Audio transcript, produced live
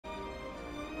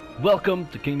Welcome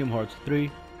to Kingdom Hearts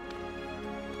 3.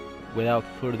 Without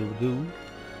further ado,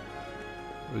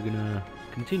 we're gonna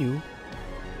continue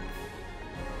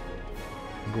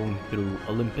going through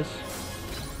Olympus.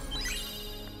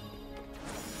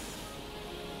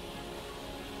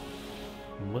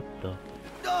 What the?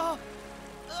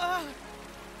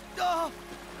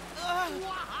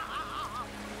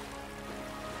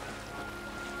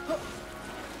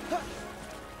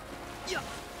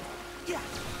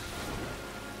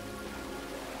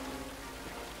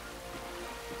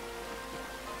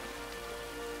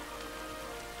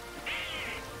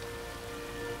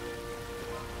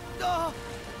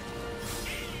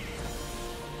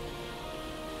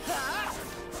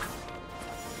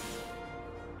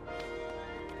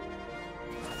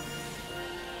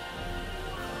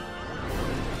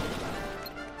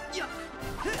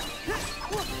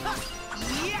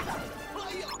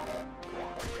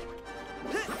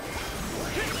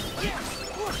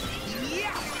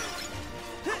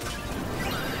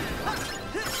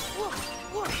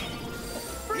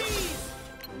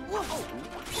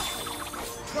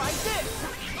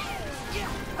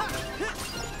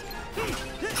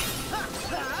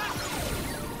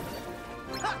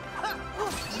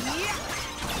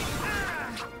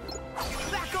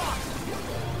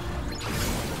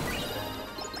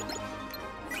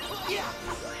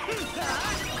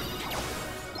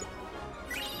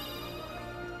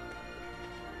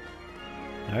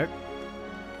 Alright.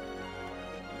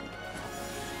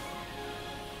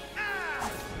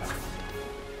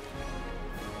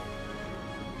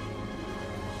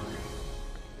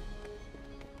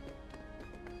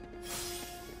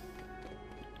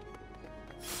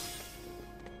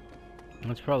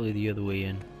 That's probably the other way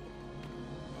in.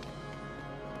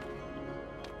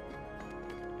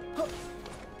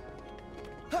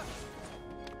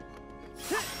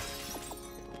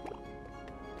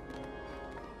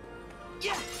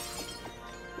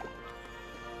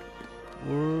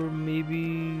 Or maybe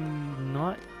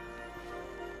not.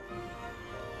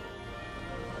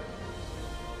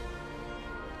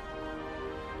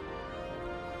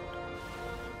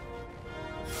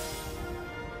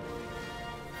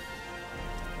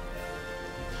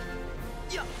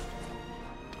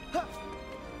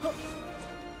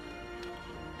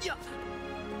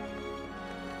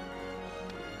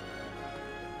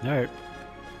 All right.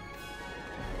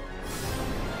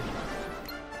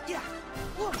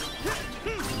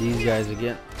 These guys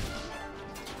again.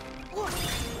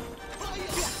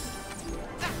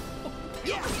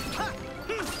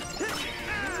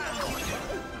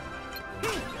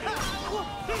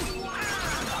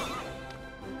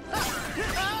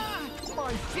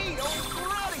 My feet are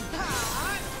running.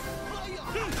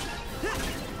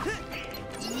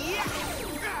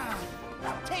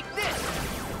 Take this.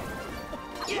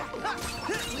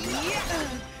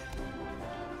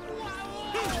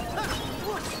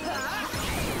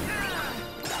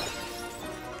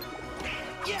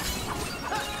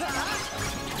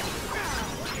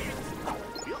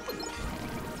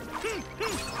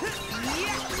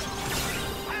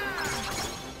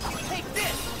 Take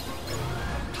this.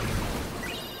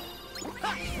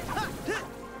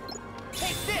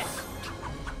 Take this.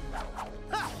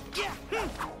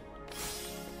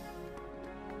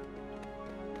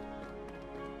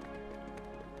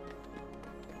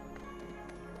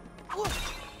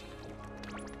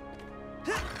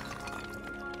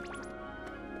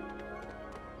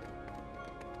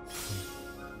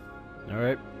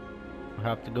 Alright. We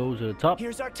have to go to the top.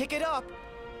 Here's our ticket up.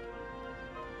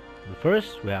 But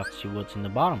first, we have to see what's in the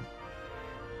bottom.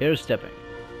 Here's stepping.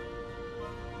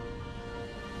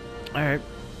 Alright.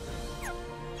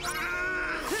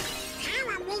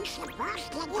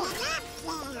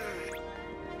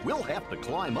 We'll have to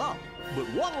climb up, but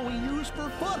what'll we use for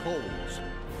footholds?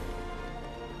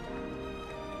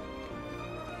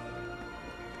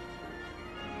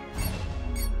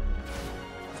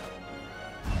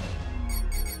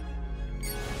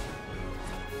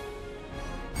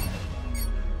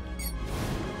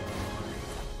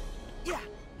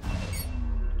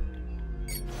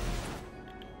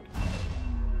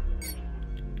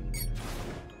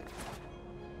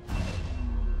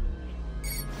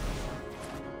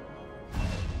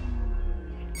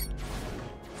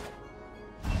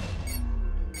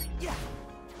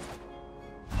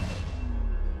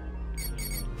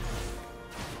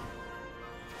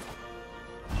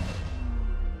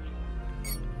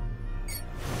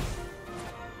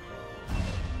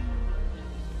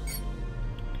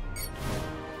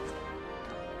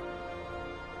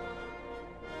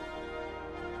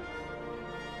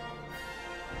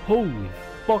 Holy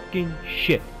fucking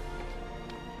shit.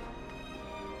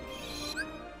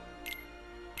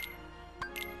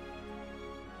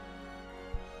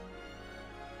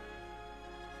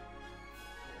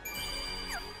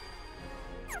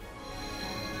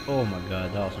 Oh my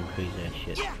god, that was some crazy ass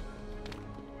shit. Yeah.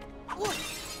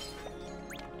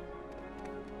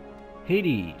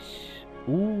 Hades.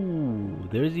 Ooh,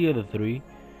 there's the other three.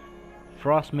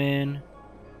 Frost Man,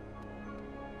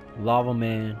 Lava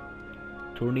Man,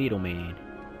 Tornado Man,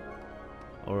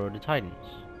 or the Titans.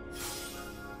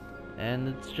 And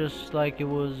it's just like it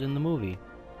was in the movie.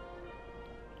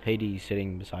 Hades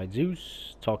sitting beside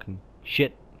Zeus, talking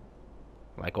shit,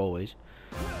 like always.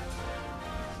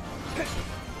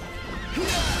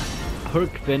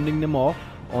 Herc fending them off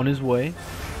on his way.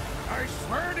 I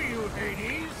swear to you,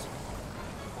 Hades,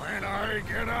 when I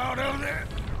get out of this...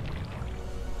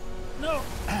 No,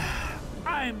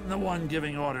 I'm the one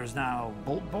giving orders now,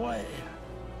 Bolt Boy.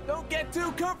 Don't get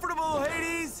too comfortable,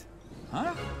 Hades.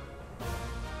 Huh?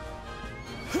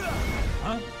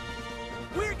 Huh?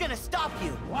 We're gonna stop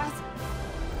you. What?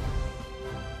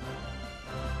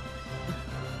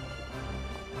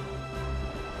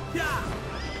 Yeah.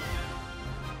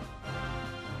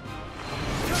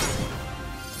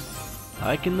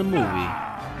 Like in the movie.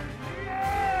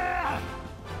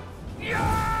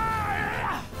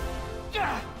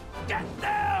 Get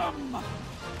them!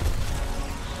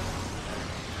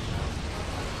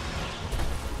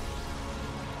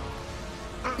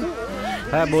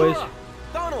 Hi, boys.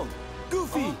 Donald,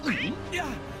 Goofy.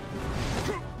 Yeah.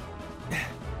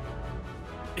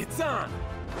 It's on.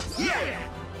 Yeah.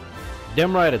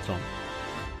 Damn right it's on.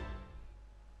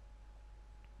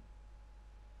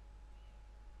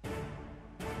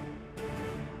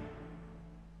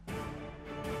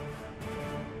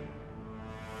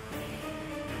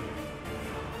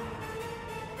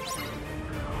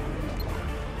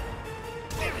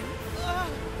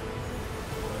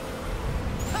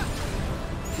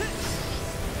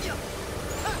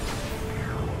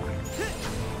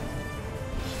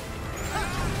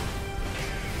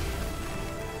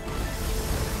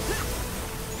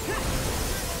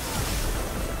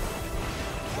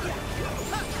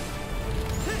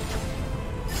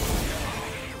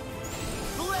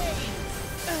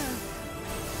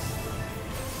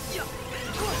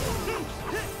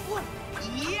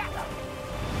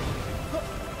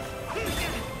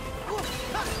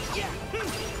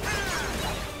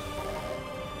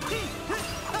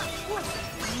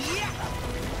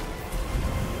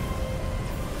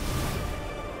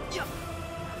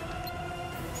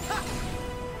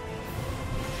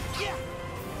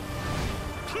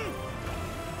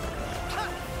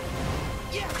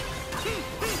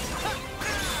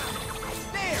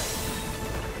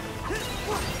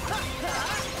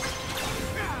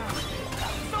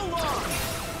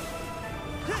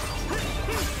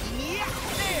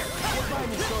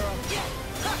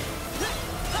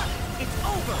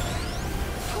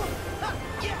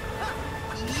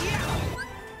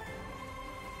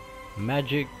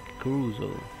 Magic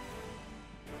Carousel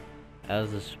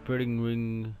as the spreading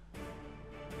ring.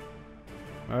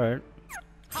 Alright.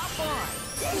 Hop on.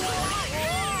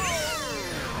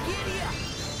 Giddy up.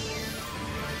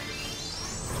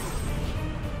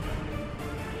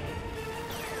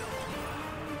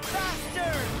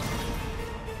 Faster.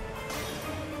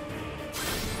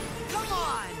 Come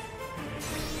on.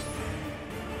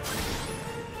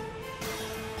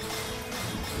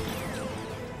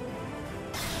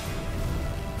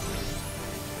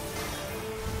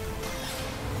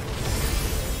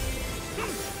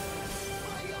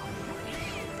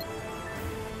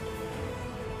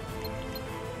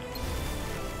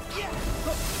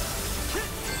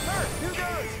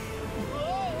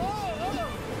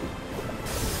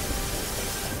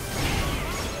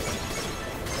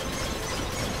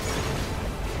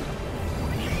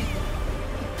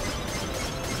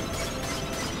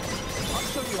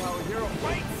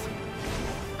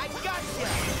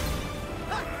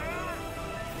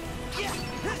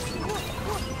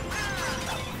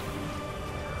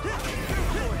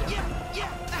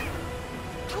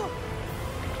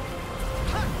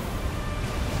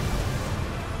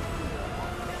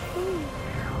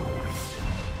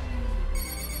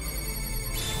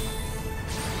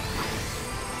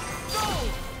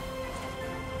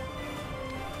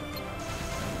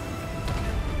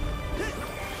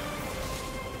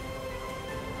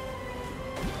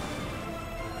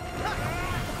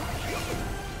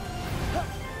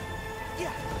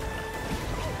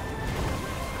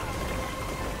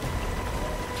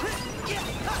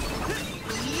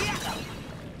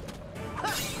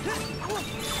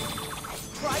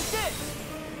 Try this!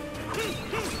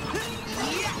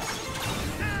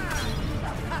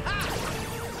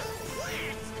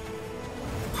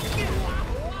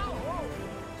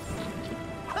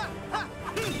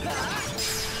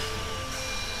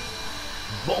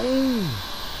 Boom!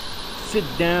 Sit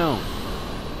down.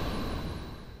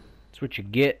 That's what you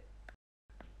get.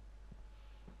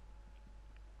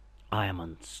 I am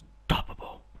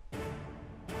unstoppable.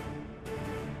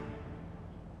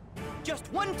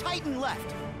 Just one Titan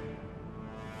left.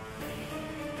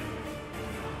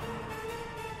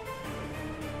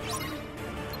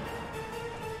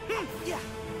 Yeah.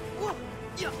 Whoa.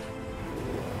 Yeah.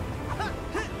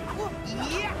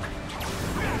 Yeah.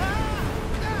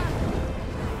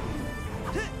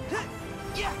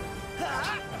 Yeah.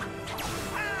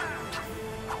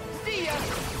 See ya.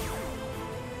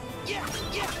 Yeah.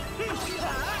 Yeah.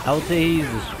 I would say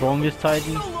he's the strongest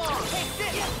Titan. So long. Take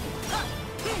this.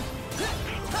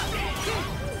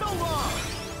 So long.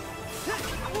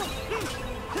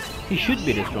 He should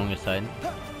be the strongest Titan.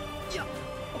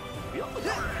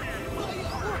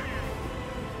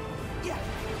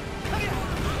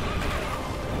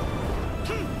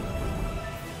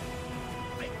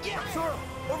 Sora,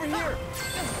 over here.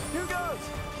 Here goes.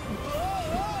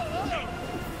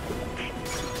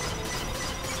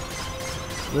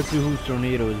 Let's see whose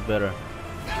tornado is better.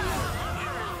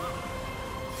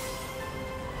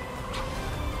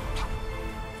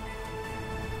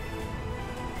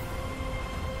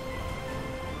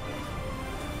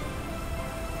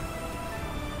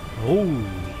 Holy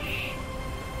sh!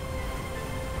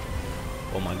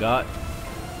 Oh my god.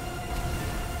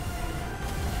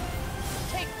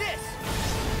 Take this.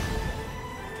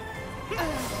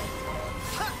 Gotcha.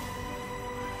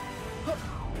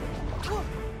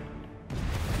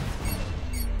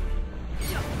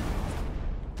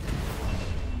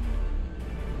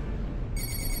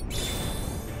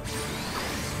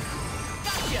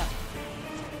 Yeah.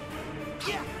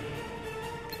 Yeah.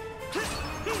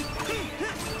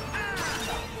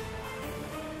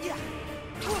 Yeah.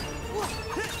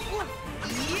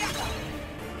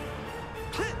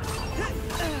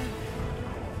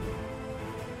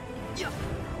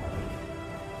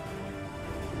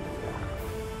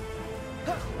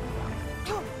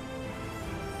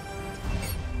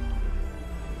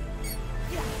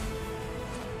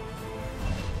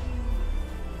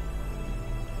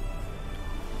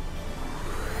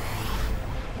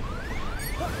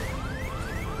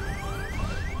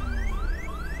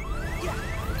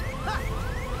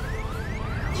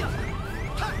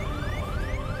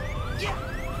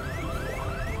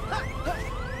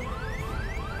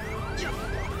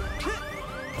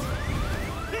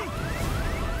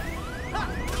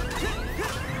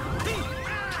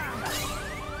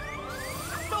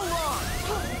 So long.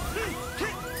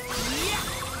 Yeah.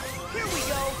 Here we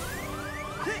go.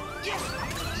 Yeah.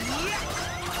 Yeah.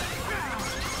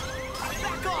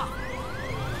 Back off.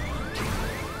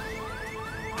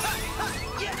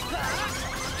 Yeah.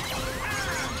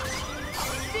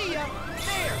 See ya.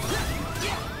 There.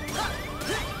 Yeah.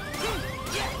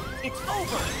 Yeah. It's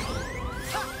over.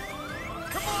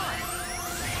 Come on.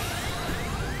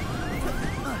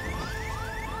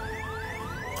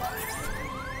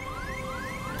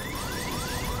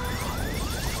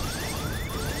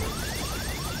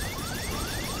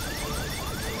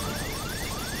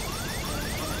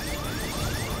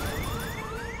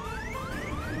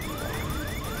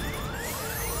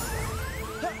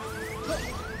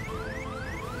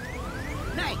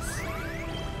 Nice.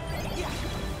 Yeah.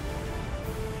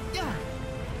 Yeah.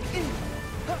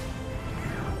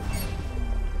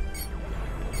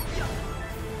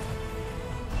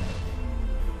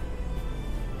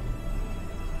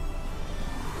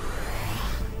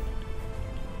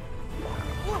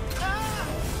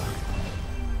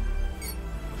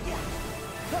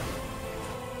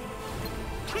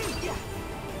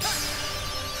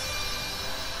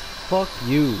 Fuck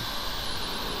you,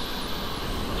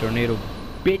 tornado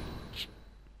bitch.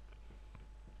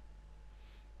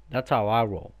 That's how I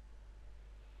roll.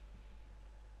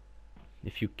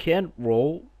 If you can't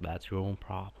roll, that's your own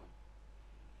problem.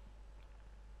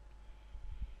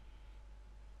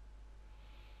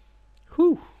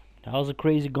 Whew, that was a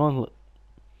crazy gauntlet.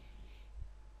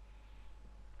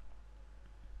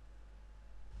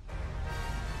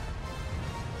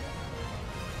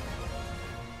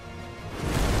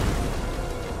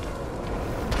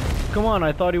 Come on,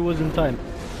 I thought he was in time.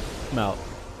 Out.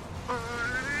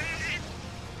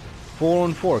 4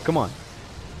 on 4, come on.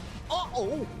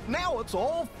 Uh-oh, now it's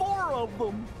all 4 of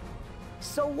them.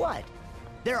 So what?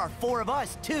 There are 4 of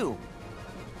us, too.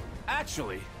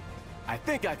 Actually, I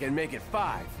think I can make it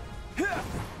 5.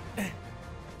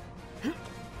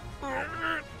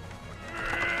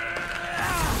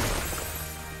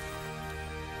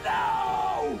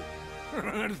 No!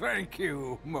 Thank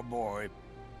you, my boy.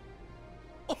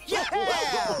 Yeah!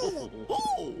 Oh,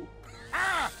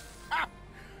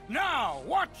 Now,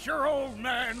 watch your old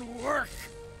man work.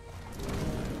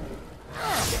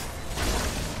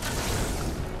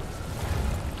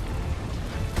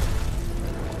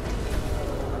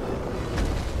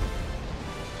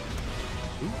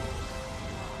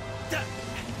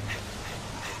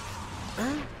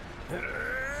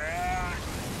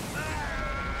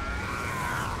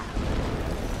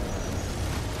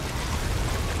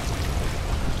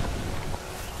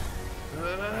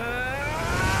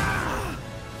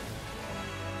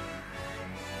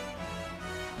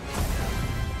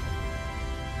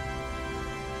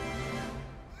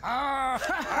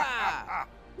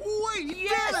 We did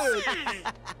it!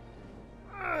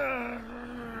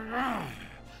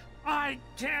 I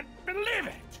can't believe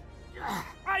it!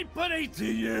 I put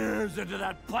 18 years into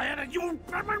that plan and you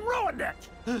ruined it!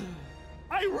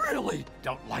 I really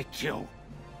don't like you.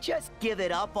 Just give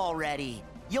it up already.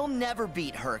 You'll never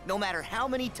beat Herc, no matter how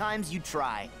many times you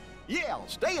try. Yeah,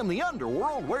 stay in the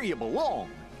underworld where you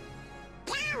belong.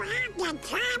 You have the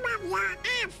time of your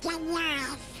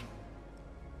afterlife.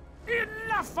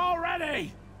 Enough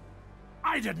already!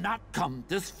 I did not come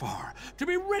this far to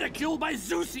be ridiculed by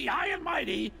Zeusy High and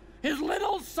Mighty, his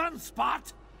little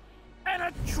sunspot, and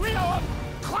a trio of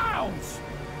clowns!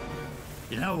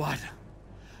 You know what?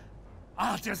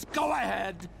 I'll just go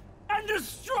ahead and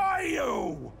destroy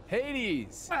you!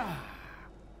 Hades!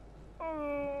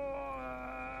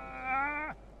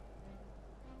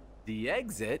 The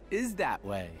exit is that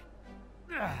way.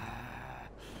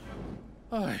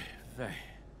 Oy vey.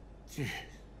 Jeez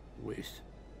Louise.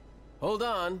 Hold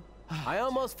on. I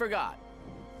almost forgot.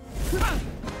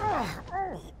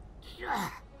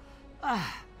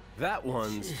 That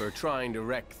one's for trying to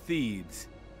wreck Thebes.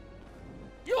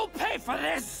 You'll pay for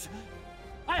this!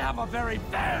 I have a very,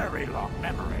 very long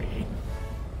memory.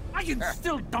 I can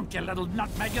still dunk your little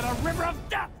nutmeg in a river of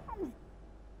death!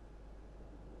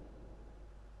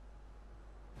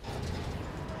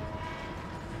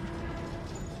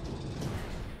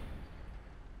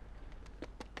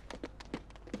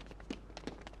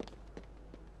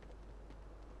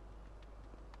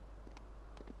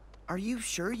 Are you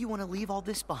sure you want to leave all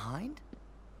this behind?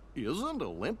 Isn't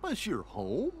Olympus your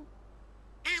home?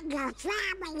 I'm your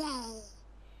family.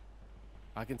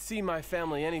 I can see my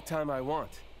family anytime I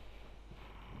want.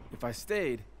 If I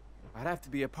stayed, I'd have to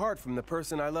be apart from the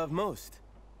person I love most.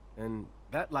 And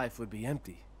that life would be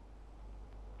empty.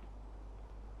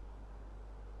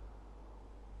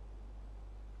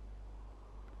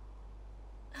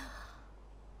 I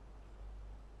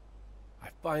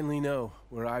finally know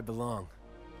where I belong.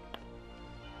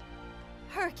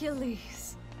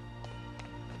 Hercules.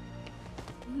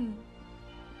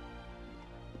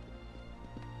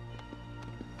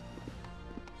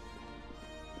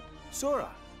 Sora,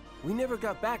 we never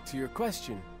got back to your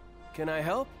question. Can I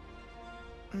help?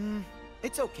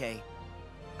 It's okay.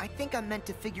 I think I'm meant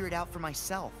to figure it out for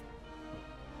myself.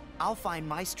 I'll find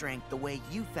my strength the way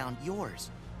you found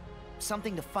yours.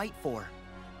 Something to fight for.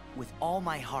 With all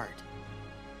my heart.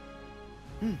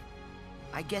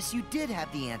 I guess you did have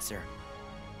the answer.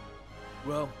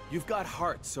 Well, you've got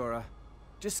heart, Sora.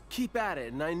 Just keep at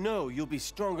it, and I know you'll be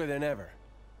stronger than ever.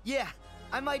 Yeah,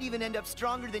 I might even end up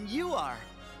stronger than you are.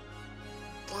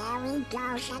 There he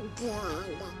goes again.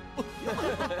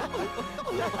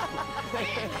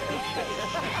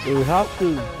 So we have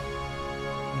to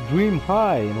dream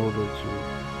high in order to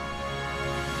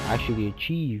actually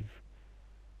achieve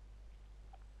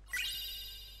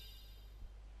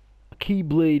a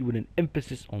Keyblade with an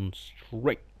emphasis on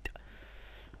straight.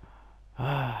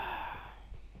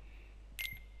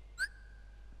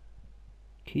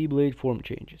 Keyblade form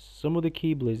changes. Some of the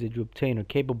Keyblades that you obtain are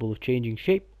capable of changing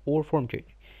shape or form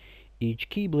changing. Each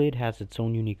Keyblade has its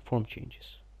own unique form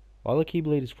changes. While a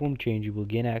Keyblade is form changed, you will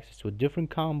gain access to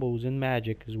different combos and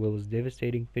magic, as well as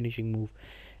devastating finishing move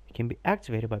that can be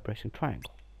activated by pressing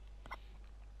triangle.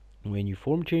 When you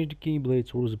form change the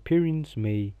Keyblade, Sora's appearance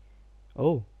may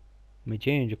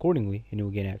change accordingly, and you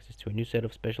will gain access to a new set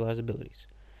of specialized abilities.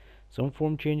 Some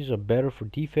form changes are better for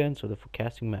defense or for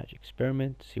casting magic.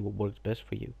 Experiment to see what works best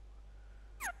for you.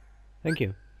 Thank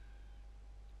you.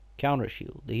 Counter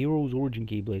Shield. The hero's origin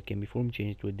Keyblade can be form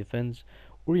changed to a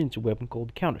defense-oriented weapon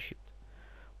called Counter Shield.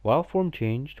 While form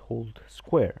changed, hold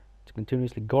square to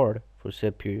continuously guard for a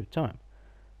set period of time.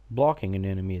 Blocking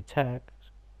enemy attacks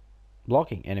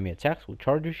will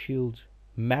charge your shield's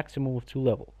maximum of 2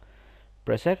 levels.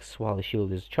 Press X while the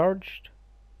shield is charged.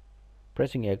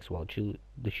 Pressing X while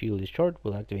the shield is charged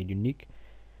will activate unique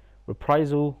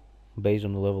reprisal based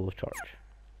on the level of charge.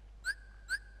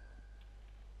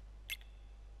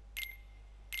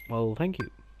 Well, thank you.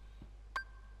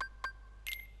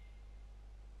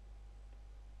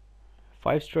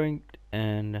 5 strength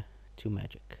and 2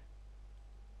 magic.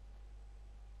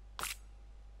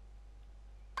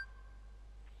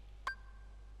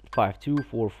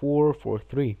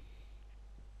 524443.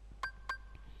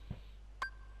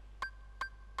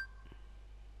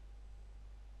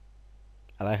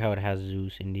 I like how it has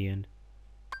Zeus in the end,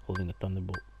 holding a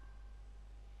thunderbolt.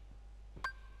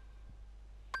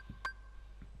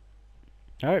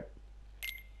 Alright.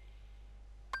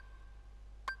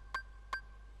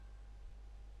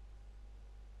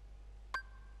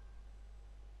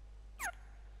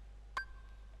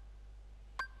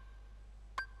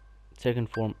 Second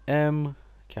form M,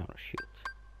 counter shield.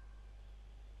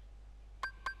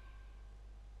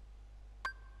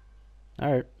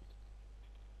 Alright.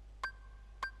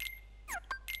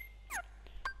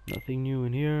 Nothing new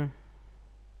in here.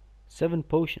 7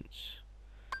 potions.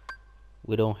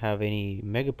 We don't have any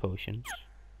mega potions.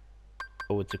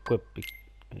 Oh, it's equipped.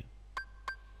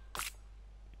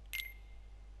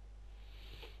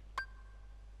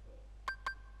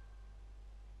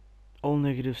 All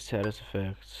negative status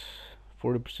effects.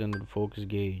 40% of the focus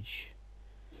gauge.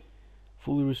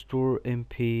 Fully restore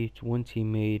MP to one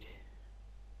teammate.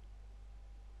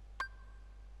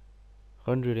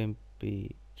 100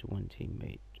 MP to one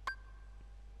teammate.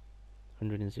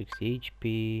 160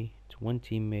 HP to one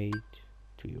teammate,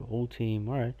 to your whole team.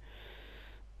 Alright.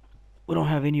 We don't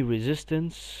have any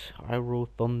resistance. Pyro,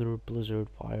 thunder, blizzard,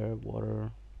 fire,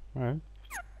 water. Alright.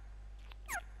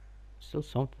 Still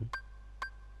something.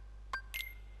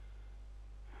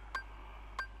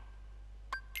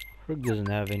 Herc doesn't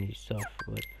have any stuff,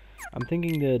 but I'm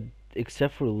thinking that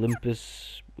except for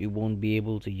Olympus, we won't be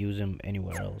able to use him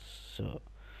anywhere else. So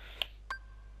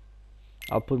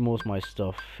I'll put most of my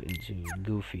stuff into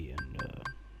Goofy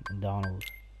and Donald.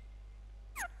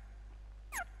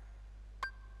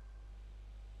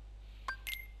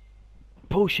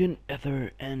 Potion,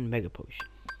 Ether, and Mega Potion.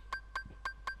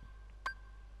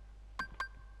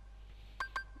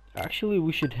 Actually,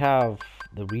 we should have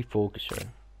the refocuser.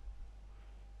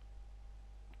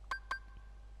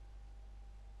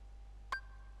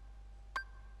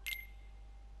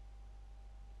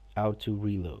 Out to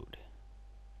reload.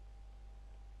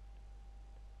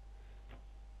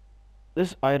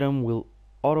 This item will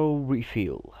auto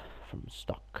refill from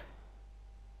stock.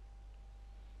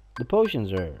 The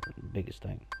potions are the biggest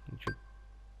thing,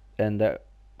 and the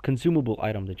consumable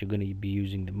item that you're going to be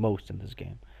using the most in this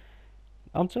game.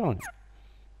 I'm telling you.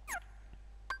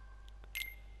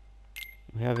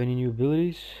 We have any new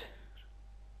abilities?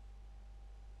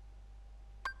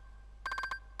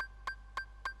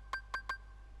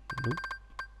 Nope.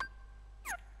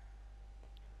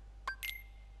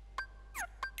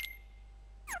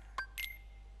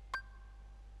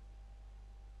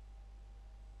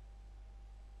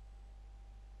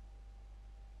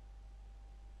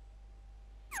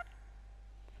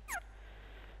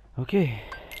 Okay.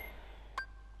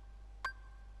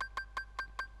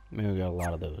 Maybe we got a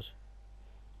lot of those.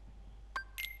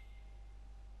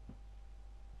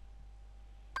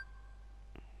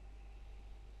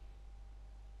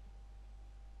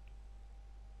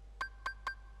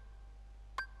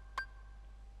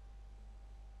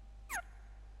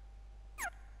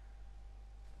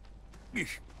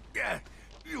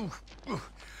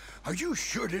 Are you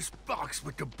sure this box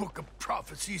with the Book of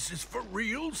Prophecies is for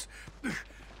reals?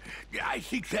 I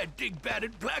think that dingbat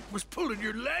in black was pulling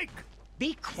your leg.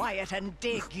 Be quiet and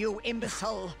dig, you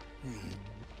imbecile.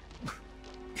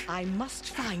 I must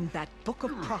find that Book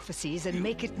of Prophecies and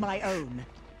make it my own.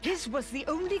 His was the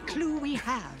only clue we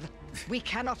have. We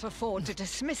cannot afford to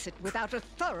dismiss it without a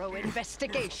thorough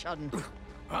investigation.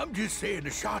 I'm just saying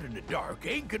a shot in the dark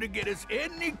ain't gonna get us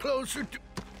any closer to...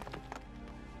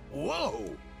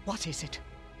 Whoa! What is it?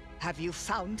 Have you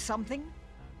found something?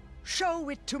 Show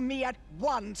it to me at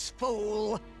once,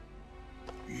 fool!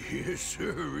 Yes,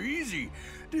 sir, easy.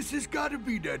 This has gotta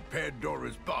be that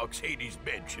Pandora's box Hades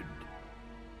mentioned.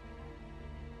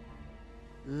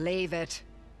 Leave it.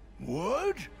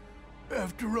 What?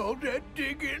 After all that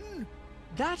digging?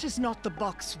 That is not the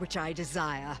box which I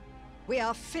desire. We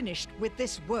are finished with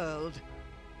this world.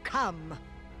 Come.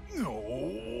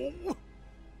 No.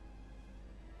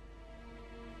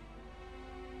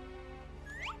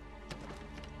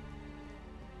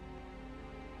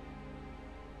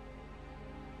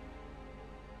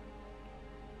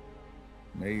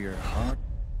 May your heart...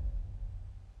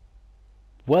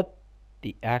 What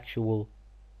the actual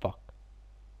fuck?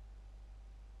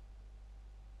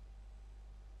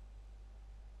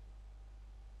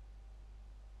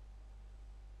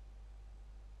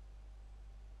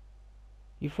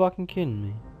 You fucking kidding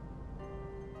me?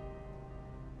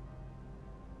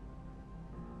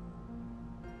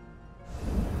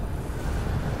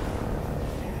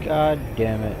 God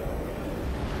damn it.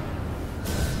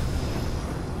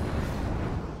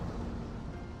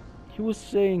 He was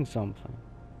saying something.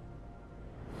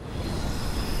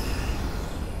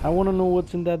 I want to know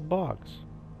what's in that box.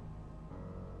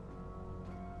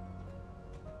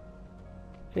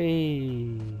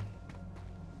 Hey.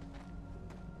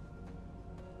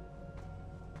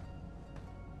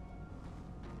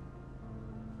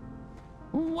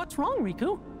 What's wrong,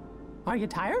 Riku? Are you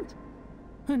tired?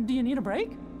 Do you need a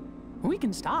break? We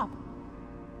can stop.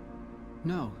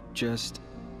 No, just...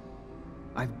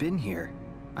 I've been here.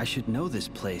 I should know this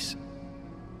place.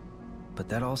 But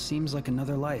that all seems like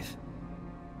another life.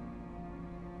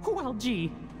 Well,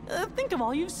 gee, think of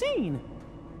all you've seen.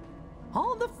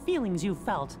 All the feelings you've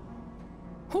felt.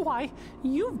 Why,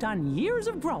 you've done years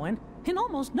of growing in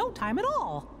almost no time at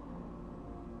all.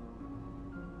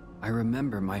 I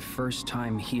remember my first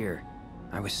time here.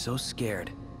 I was so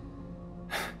scared.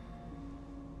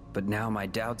 But now my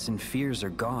doubts and fears are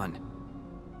gone.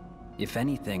 If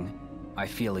anything, I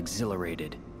feel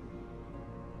exhilarated.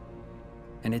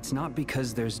 And it's not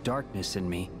because there's darkness in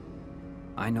me.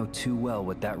 I know too well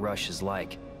what that rush is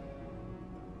like.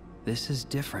 This is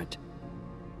different.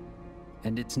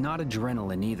 And it's not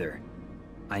adrenaline either.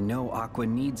 I know Aqua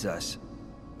needs us,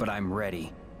 but I'm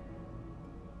ready.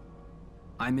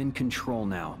 I'm in control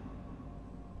now.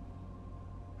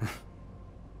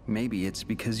 Maybe it's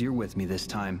because you're with me this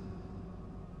time.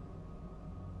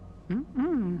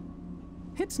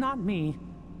 It's not me.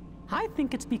 I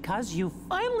think it's because you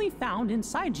finally found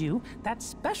inside you that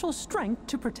special strength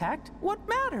to protect what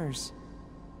matters.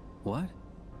 What?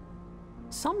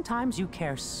 Sometimes you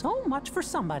care so much for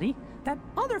somebody that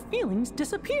other feelings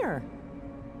disappear.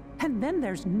 And then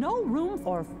there's no room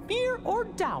for fear or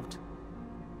doubt.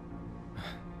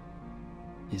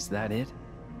 Is that it?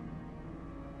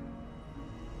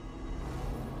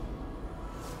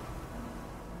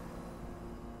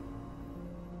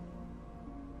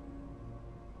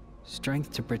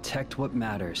 Strength to protect what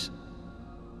matters.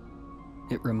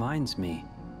 It reminds me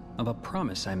of a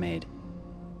promise I made.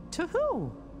 To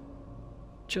who?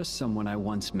 Just someone I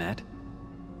once met.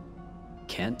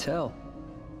 Can't tell.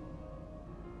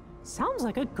 Sounds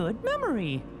like a good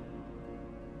memory.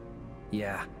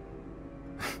 Yeah.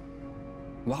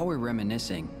 While we're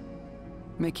reminiscing,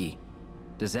 Mickey,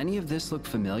 does any of this look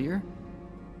familiar?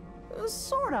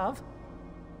 Sort of.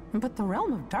 But the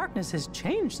realm of darkness has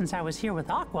changed since I was here with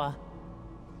Aqua.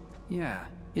 Yeah,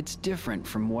 it's different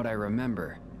from what I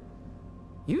remember.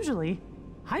 Usually,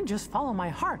 I'd just follow my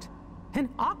heart, and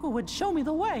Aqua would show me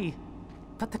the way.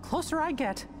 But the closer I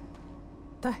get,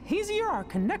 the hazier our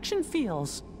connection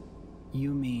feels.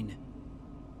 You mean?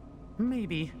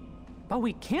 Maybe, but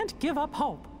we can't give up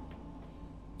hope.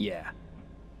 Yeah.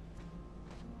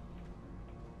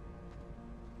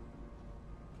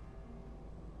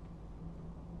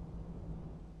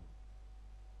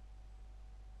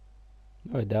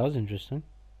 Alright, that was interesting.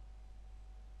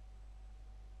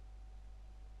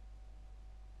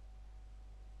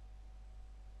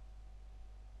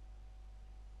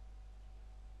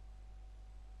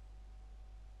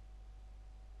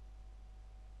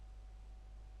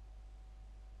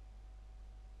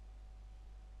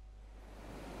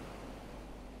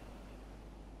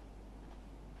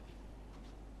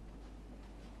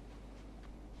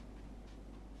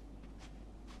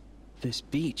 This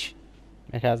beach.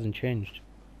 It hasn't changed.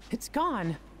 It's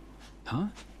gone. Huh?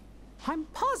 I'm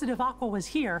positive Aqua was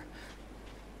here.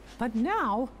 But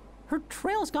now, her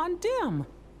trail's gone dim.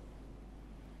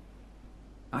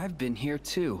 I've been here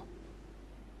too.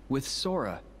 With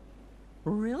Sora.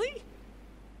 Really?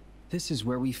 This is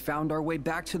where we found our way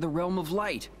back to the Realm of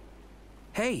Light.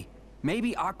 Hey,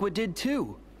 maybe Aqua did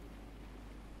too.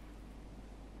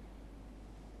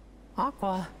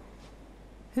 Aqua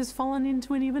has fallen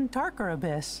into an even darker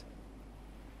abyss.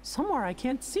 Somewhere I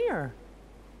can't see her.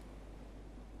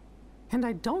 And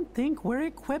I don't think we're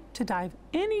equipped to dive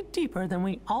any deeper than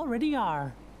we already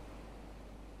are.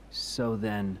 So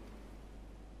then...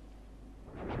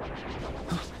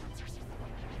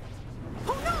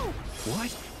 Oh no!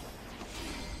 What?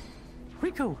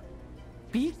 Riku,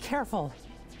 be careful.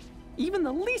 Even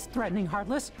the least threatening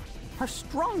Heartless are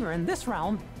stronger in this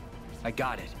realm. I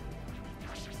got it.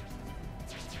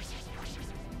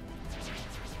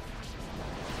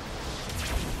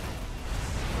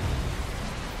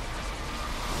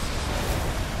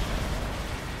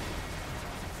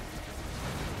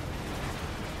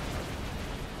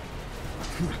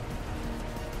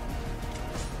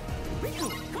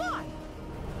 Riku, come on!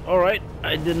 Alright,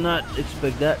 I did not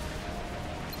expect that.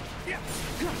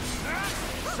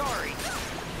 Sorry.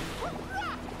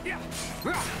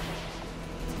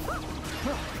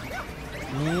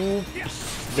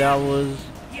 Oops, that was...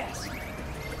 Yes.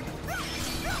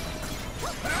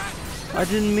 I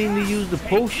didn't mean to use the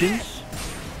potions.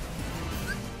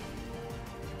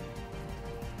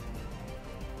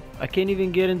 I can't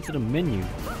even get into the menu.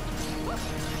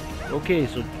 Okay,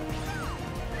 so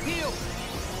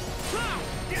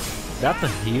that's a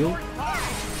heal?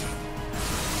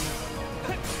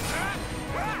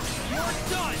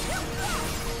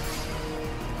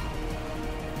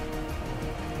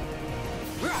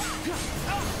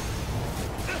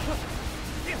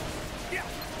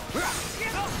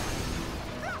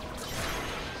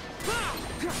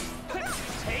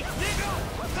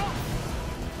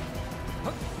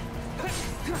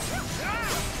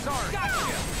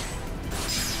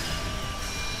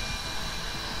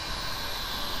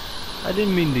 I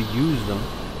didn't mean to use them.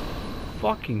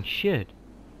 Fucking shit.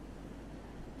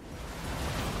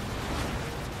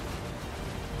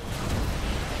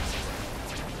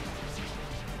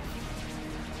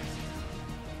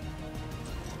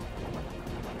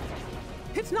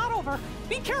 It's not over.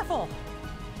 Be careful.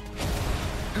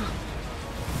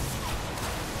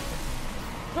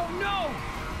 Oh no!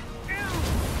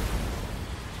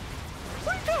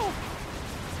 Rico!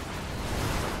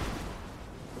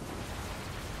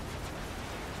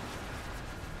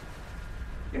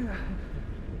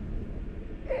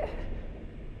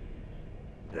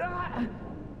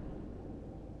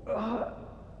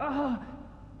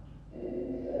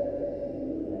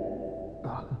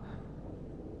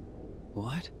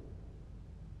 What?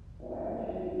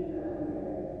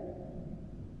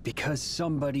 Because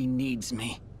somebody needs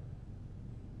me.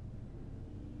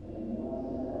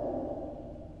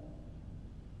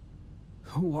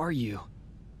 Who are you?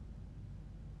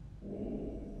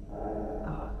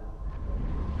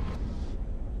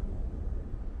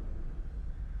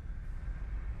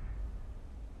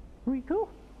 Riku?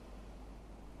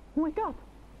 Wake up!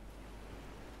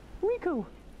 Riku!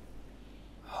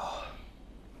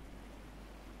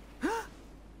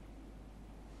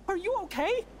 Are you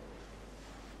okay?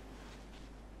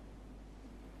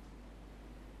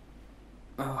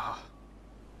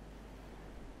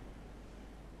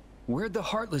 Where'd the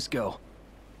Heartless go?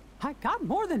 I got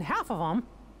more than half of them,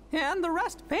 and the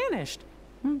rest vanished.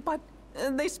 But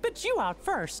they spit you out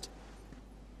first.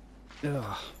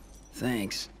 Ugh,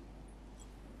 thanks.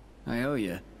 I owe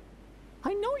you.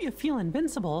 I know you feel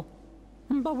invincible,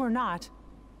 but we're not.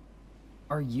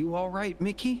 Are you all right,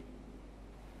 Mickey?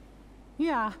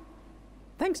 Yeah,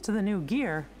 thanks to the new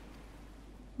gear.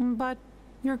 But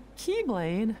your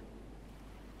Keyblade...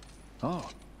 Oh.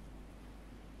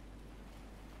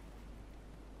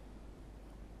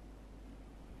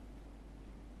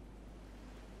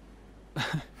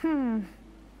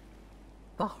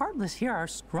 The Heartless here are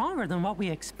stronger than what we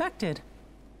expected.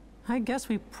 I guess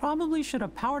we probably should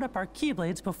have powered up our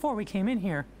Keyblades before we came in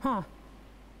here, huh?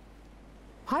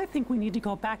 I think we need to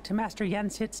go back to Master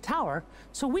Yenshit's tower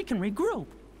so we can regroup.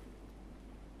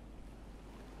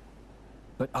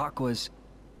 But Aqua's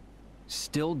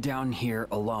still down here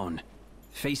alone,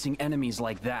 facing enemies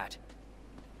like that.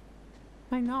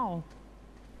 I know.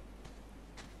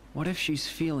 What if she's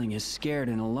feeling as scared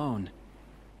and alone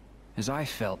as I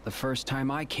felt the first time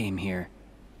I came here?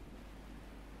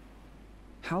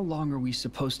 How long are we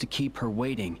supposed to keep her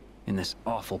waiting in this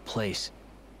awful place?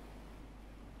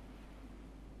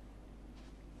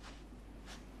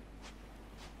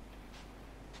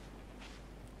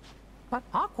 But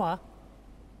Aqua,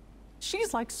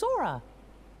 she's like Sora.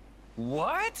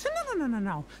 What?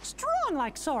 No. Strong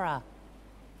like Sora.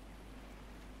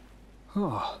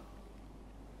 Oh.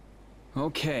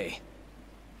 Okay.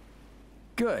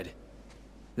 Good.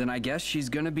 Then I guess she's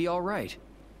gonna be all right.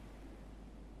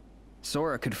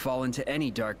 Sora could fall into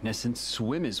any darkness and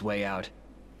swim his way out.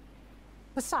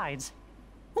 Besides,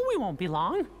 we won't be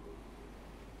long.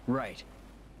 Right.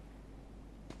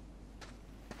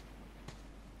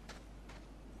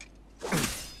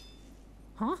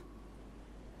 Huh?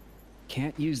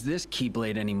 Can't use this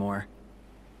Keyblade anymore.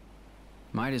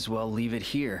 Might as well leave it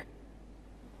here.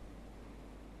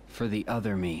 For the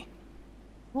other me.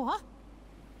 What?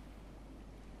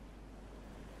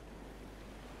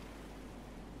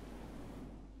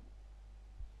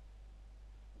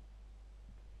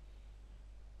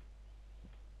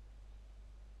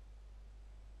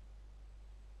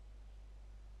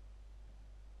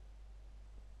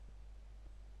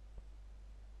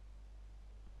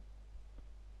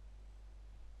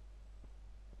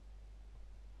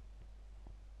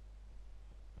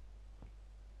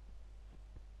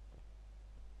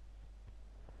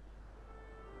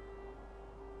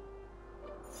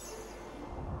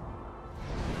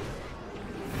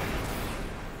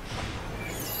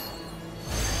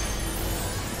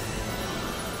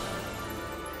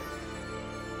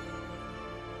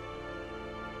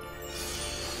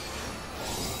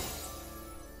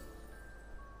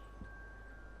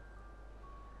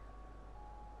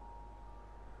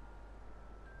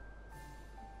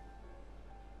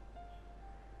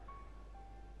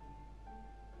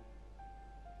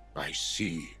 I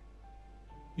see.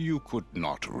 You could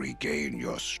not regain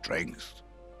your strength.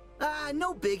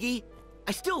 No biggie.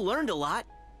 I still learned a lot.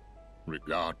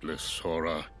 Regardless,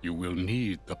 Sora, you will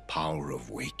need the power of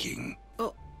waking.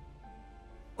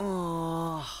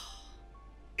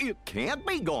 It can't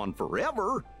be gone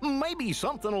forever. Maybe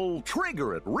something will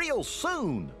trigger it real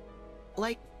soon.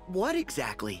 Like what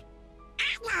exactly?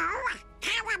 Hello?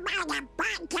 How about a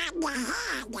bite on the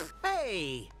head?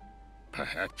 Hey!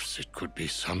 Perhaps it could be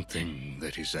something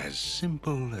that is as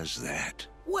simple as that.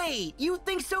 Wait, you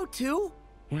think so too?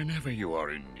 Whenever you are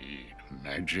in need,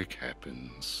 magic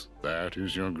happens. That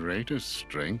is your greatest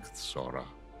strength, Sora.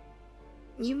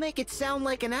 You make it sound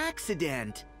like an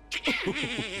accident.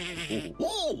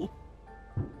 Whoa!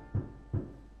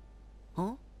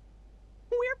 Huh?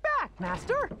 We're back,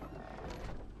 Master!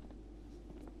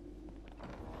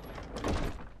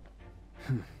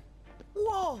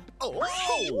 Whoa!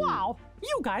 Oh! Wow!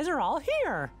 You guys are all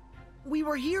here! We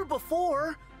were here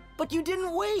before, but you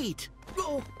didn't wait.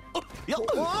 Oh, Your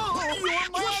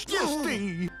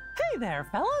Majesty! Hey there,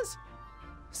 fellas!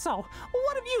 So,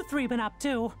 what have you three been up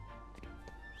to?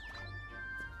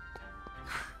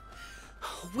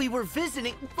 We were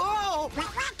visiting. Oh! We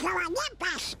went to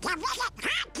Olympus to visit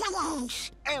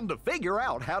Hercules. And to figure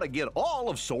out how to get all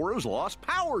of Sora's lost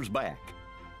powers back.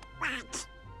 But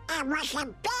it was a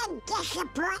big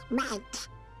disappointment.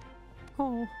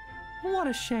 Oh, what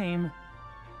a shame.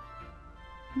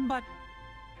 But,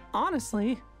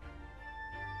 honestly...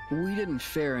 We didn't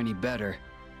fare any better.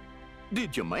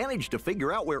 Did you manage to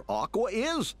figure out where Aqua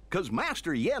is? 'Cause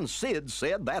Master Yen Sid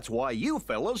said that's why you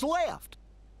fellas left.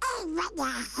 Even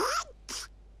a hint?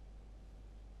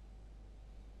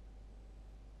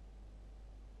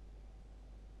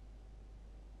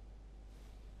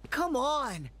 Come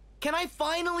on! Can I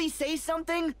finally say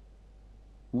something?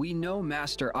 We know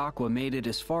Master Aqua made it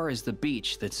as far as the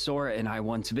beach that Sora and I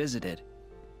once visited.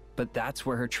 But that's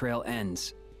where her trail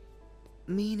ends.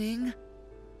 Meaning?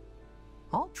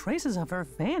 All traces of her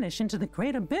vanish into the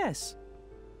great abyss,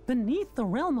 beneath the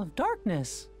realm of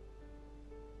darkness.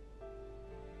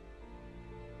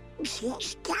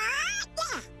 She's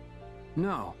gone?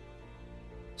 No.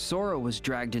 Sora was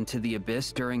dragged into the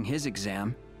abyss during his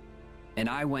exam, and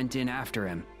I went in after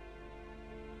him.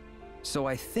 So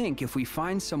I think if we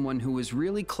find someone who is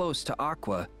really close to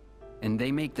Aqua, and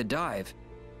they make the dive,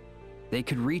 they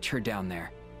could reach her down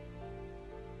there.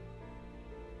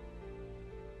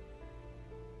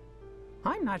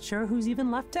 I'm not sure who's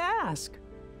even left to ask.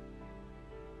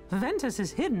 Ventus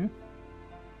is hidden,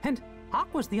 and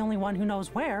Aqua's the only one who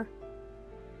knows where.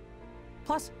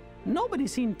 Plus,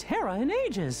 nobody's seen Terra in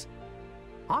ages.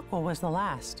 Aqua was the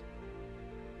last.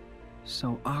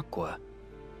 So Aqua,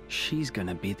 she's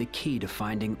gonna be the key to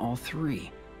finding all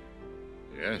three.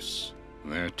 Yes,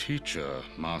 their teacher,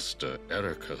 Master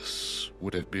Ericus,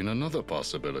 would have been another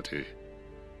possibility.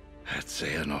 Had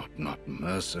Xehanort not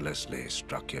mercilessly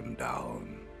struck him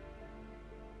down.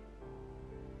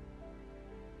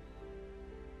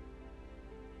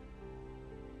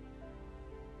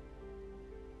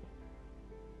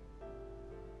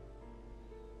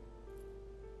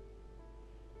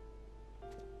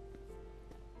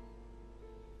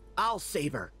 I'll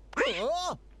save her.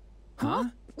 Huh?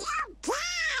 You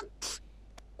can't!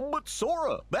 But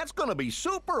Sora, that's gonna be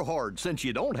super hard since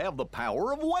you don't have the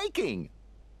power of waking.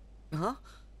 Huh?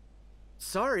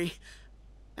 Sorry.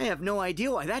 I have no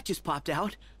idea why that just popped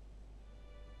out.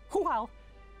 Well,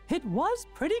 it was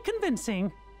pretty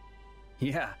convincing.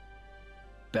 Yeah.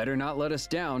 Better not let us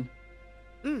down.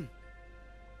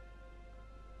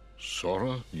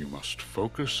 Sora, you must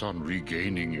focus on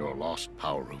regaining your lost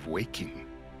power of waking.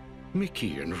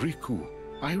 Mickey and Riku,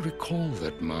 I recall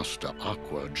that Master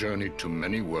Aqua journeyed to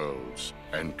many worlds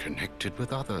and connected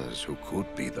with others who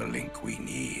could be the link we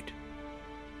need.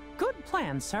 Good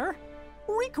plan, sir.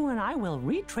 Riku and I will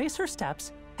retrace her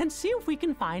steps and see if we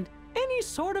can find any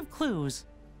sort of clues.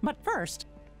 But first...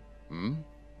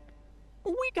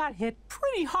 We got hit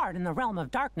pretty hard in the realm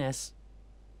of darkness.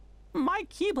 My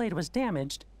Keyblade was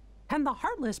damaged, and the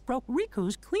Heartless broke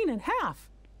Riku's clean in half.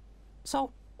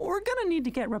 So, we're gonna need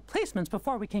to get replacements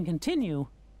before we can continue.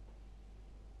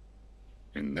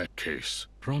 In that case,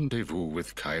 rendezvous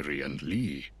with Kairi and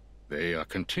Lee. They are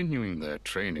continuing their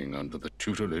training under the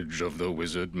tutelage of the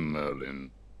wizard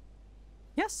Merlin.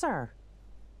 Yes, sir.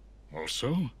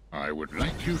 Also, I would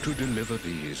like you to deliver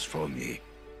these for me.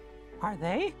 Are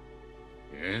they?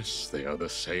 Yes, they are the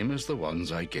same as the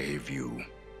ones I gave you.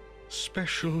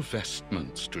 Special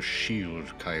vestments to shield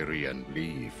Kairi and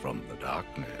Lee from the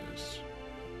darkness.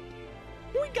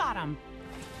 We got 'em!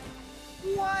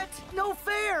 What? No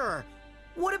fair!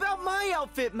 What about my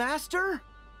outfit, Master?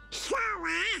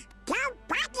 Sora, don't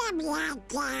bother me like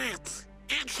that.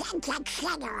 I can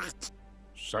consider it.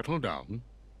 Settle down.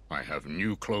 I have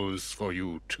new clothes for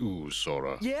you too,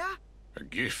 Sora. Yeah? A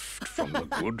gift from the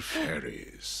good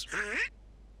fairies.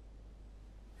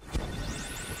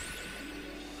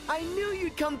 I knew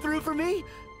you'd come through for me.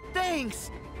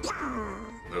 Thanks.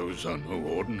 Those are no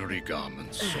ordinary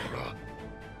garments, Sora.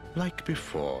 Like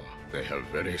before, they have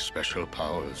very special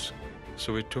powers,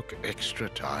 so it took extra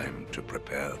time to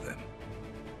prepare them.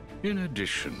 In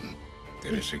addition,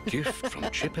 there is a gift from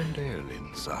Chip and Dale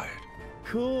inside.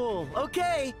 Cool.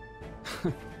 Okay.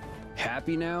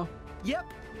 Happy now? Yep.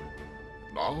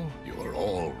 Now you are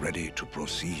all ready to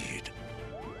proceed.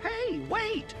 Hey,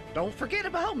 wait! Don't forget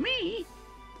about me!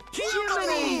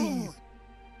 Jiminy!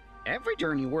 Every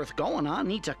journey worth going on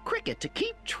needs a cricket to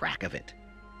keep track of it.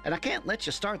 And I can't let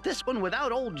you start this one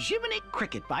without old Jiminy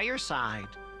Cricket by your side.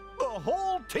 The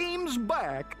whole team's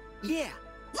back. Yeah.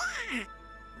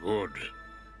 Good.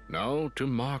 Now to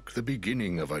mark the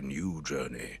beginning of a new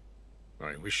journey.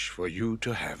 I wish for you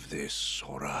to have this,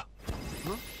 Sora.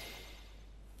 Huh?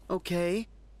 Okay.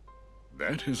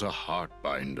 That is a heart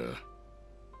binder.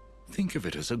 Think of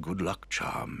it as a good luck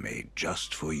charm made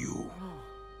just for you.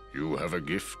 You have a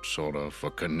gift, Sora, for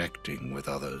connecting with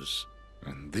others.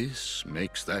 And this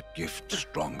makes that gift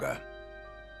stronger.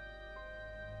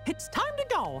 It's time to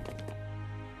go.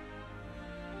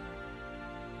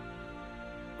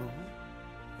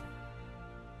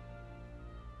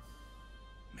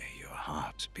 May your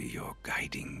heart be your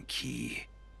guiding key.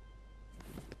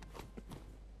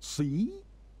 See?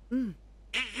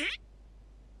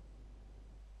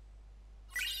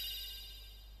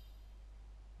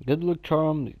 Good luck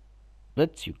charm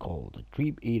lets you call the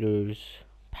Dream Eater's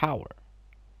power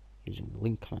using the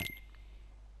link command.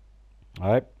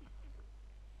 Alright.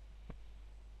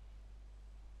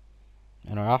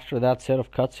 And after that set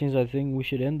of cutscenes, I think we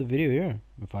should end the video here.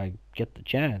 If I get the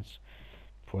chance.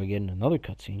 Before I get in another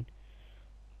cutscene.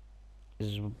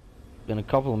 This has been a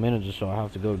couple of minutes or so. I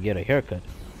have to go get a haircut.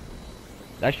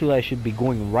 Actually, I should be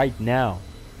going right now.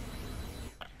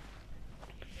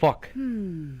 Fuck.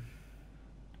 Come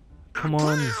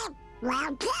on.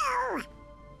 Well, go.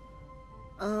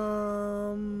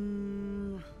 Oh,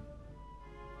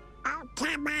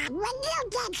 Come on, when you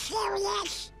get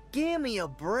serious. give me a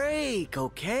break,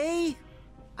 okay?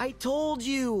 I told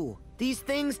you. These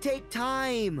things take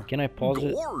time. Can I pause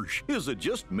it? Gorsh, is it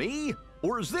just me?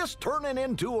 Or is this turning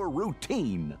into a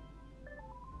routine?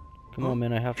 Come on,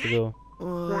 man. I have to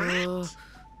go.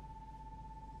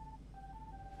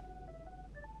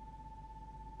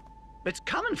 It's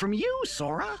coming from you,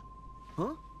 Sora.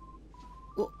 Huh?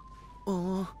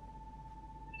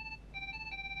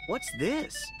 What's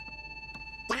this?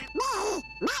 That me,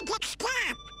 make it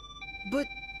stop. But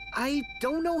I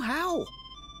don't know how.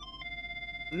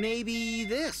 Maybe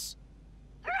this.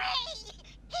 Hooray!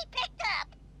 He picked up.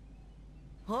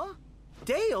 Huh?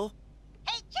 Dale?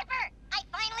 Hey, Chipper, I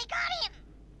finally got him.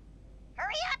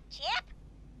 Hurry up, Chip.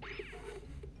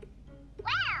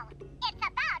 Well, it's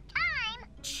about time.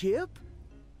 Chip?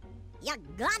 You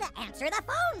gotta answer the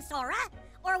phone, Sora,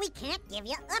 or we can't give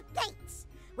you updates.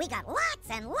 We got lots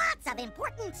and lots of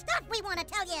important stuff we want to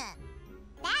tell you.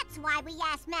 That's why we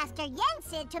asked Master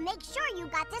Yensid to make sure you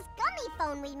got this gummy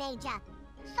phone we made ya,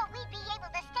 so we'd be able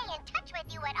to stay in touch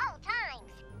with you at all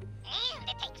times. And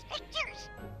it takes pictures.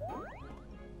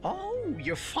 Oh,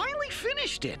 you finally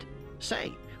finished it.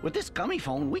 Say, with this gummy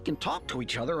phone, we can talk to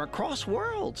each other across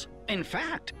worlds. In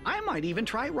fact, I might even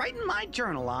try writing my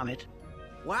journal on it.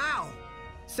 Wow.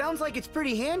 Sounds like it's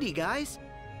pretty handy, guys.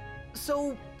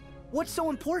 So, what's so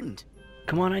important?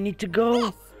 Come on, I need to go.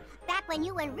 This! Back when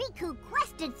you and Riku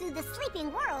quested through the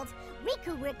sleeping worlds,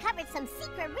 Riku recovered some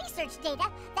secret research data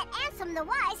that Ansem the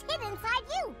Wise hid inside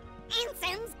you.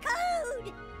 Ansem's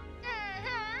code!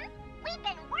 Mm-hmm. We've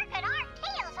been working our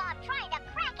tails off trying to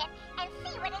crack it and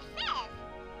see what it says.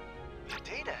 The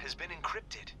data has been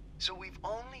encrypted, so we've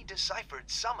only deciphered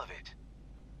some of it.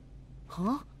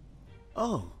 Huh?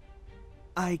 Oh.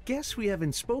 I guess we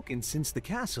haven't spoken since the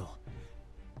castle.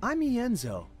 I'm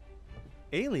Ienzo.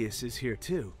 Alias is here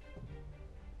too.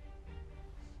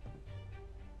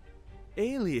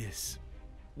 Alias,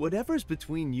 whatever's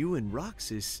between you and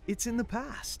Roxas, it's in the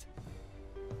past.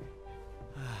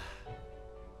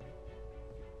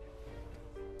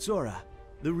 Sora,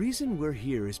 the reason we're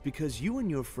here is because you and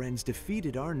your friends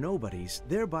defeated our nobodies,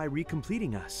 thereby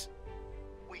recompleting us.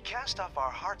 We cast off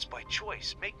our hearts by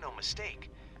choice, make no mistake,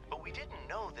 but we didn't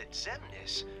know that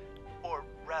Xemnas, or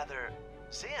rather,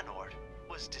 Xehanort,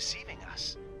 was deceiving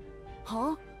us.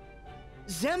 Huh?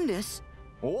 Xemnas?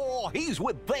 Oh, he's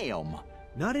with them.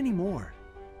 Not anymore.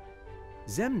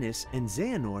 Xemnas and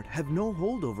Xehanort have no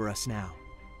hold over us now.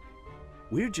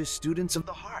 We're just students of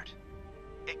The heart.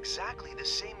 Exactly the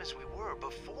same as we were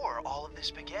before all of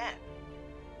this began.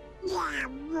 Yeah,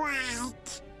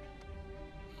 right.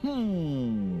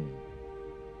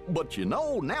 But you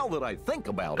know, now that I think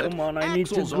about it, Come on, I need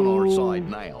to Axel's on our go. side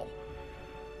now.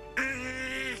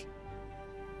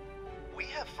 We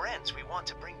have friends we want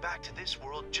to bring back to this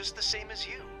world just the same as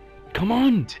you. Come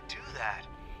on! To do that,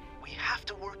 we have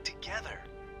to work together.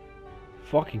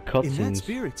 Fucking In that cutscenes.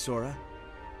 spirit, Sora,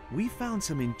 we found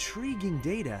some intriguing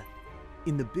data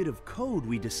in the bit of code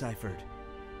we deciphered.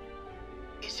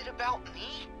 Is it about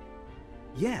me?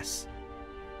 Yes.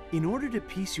 In order to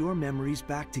piece your memories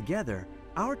back together,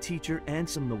 our teacher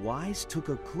Ansem the Wise took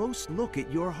a close look at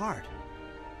your heart.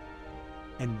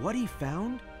 And what he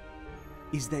found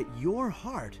is that your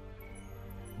heart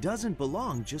doesn't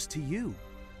belong just to you.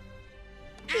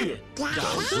 It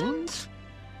doesn't?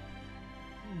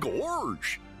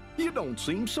 Gorge, you don't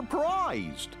seem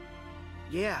surprised.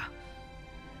 Yeah.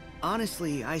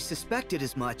 Honestly, I suspected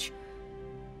as much.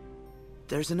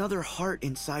 There's another heart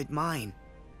inside mine.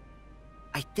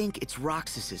 I think it's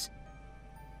Roxas's.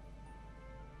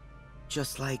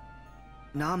 Just like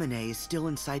Naminé is still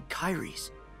inside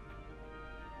Kairi's.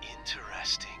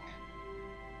 Interesting.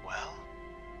 Well,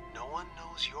 no one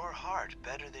knows your heart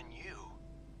better than you.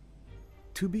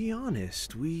 To be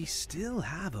honest, we still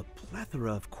have a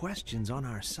plethora of questions on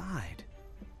our side.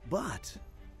 But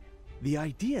the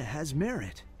idea has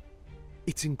merit.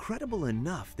 It's incredible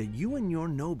enough that you and your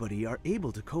nobody are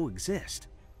able to coexist.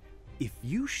 If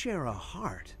you share a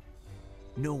heart,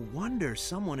 no wonder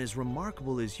someone as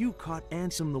remarkable as you caught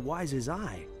Ansem the Wise's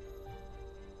eye.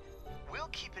 We'll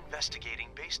keep investigating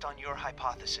based on your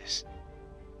hypothesis.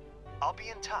 I'll be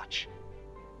in touch.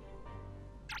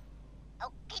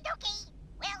 Okie dokie.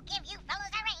 We'll give you fellas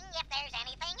a ring if there's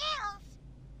anything else.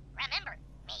 Remember,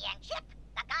 me and Chip,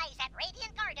 the guys at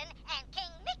Radiant Garden, and King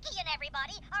Mickey and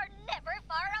everybody are never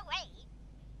far away.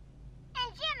 And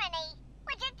Jiminy,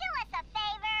 would you do us a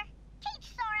favor?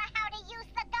 Teach Sora how to use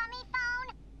the gummy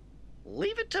phone?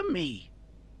 Leave it to me.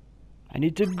 I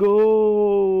need to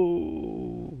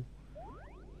go.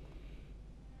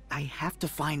 I have to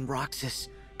find Roxas.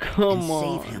 Come and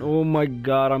on. save him. Oh my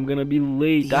god, I'm gonna be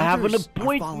late. The I have an others are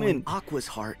following appointment. Aqua's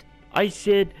heart. I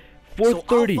said So I'll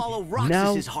 4:30. follow Now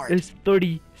Roxas's heart. it's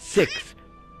 36.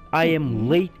 I am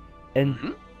late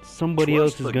and somebody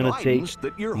Trust else is the gonna take guidance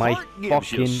that your my heart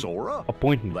gives you, fucking Sora.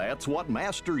 appointment. That's what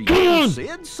Master Come on! Yen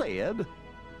Sid said.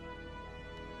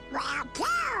 Well,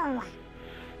 go!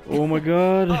 Oh my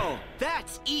god. Oh,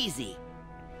 that's easy.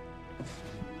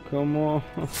 Come on.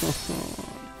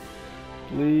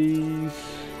 Please.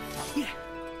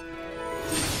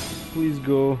 Please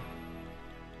go.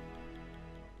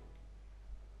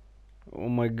 Oh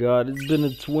my god, it's been a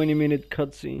 20-minute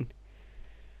cutscene.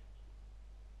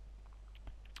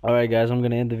 Alright guys, I'm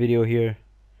gonna end the video here.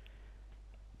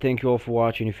 Thank you all for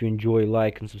watching. If you enjoy,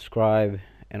 like and subscribe,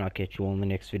 and I'll catch you all in the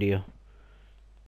next video.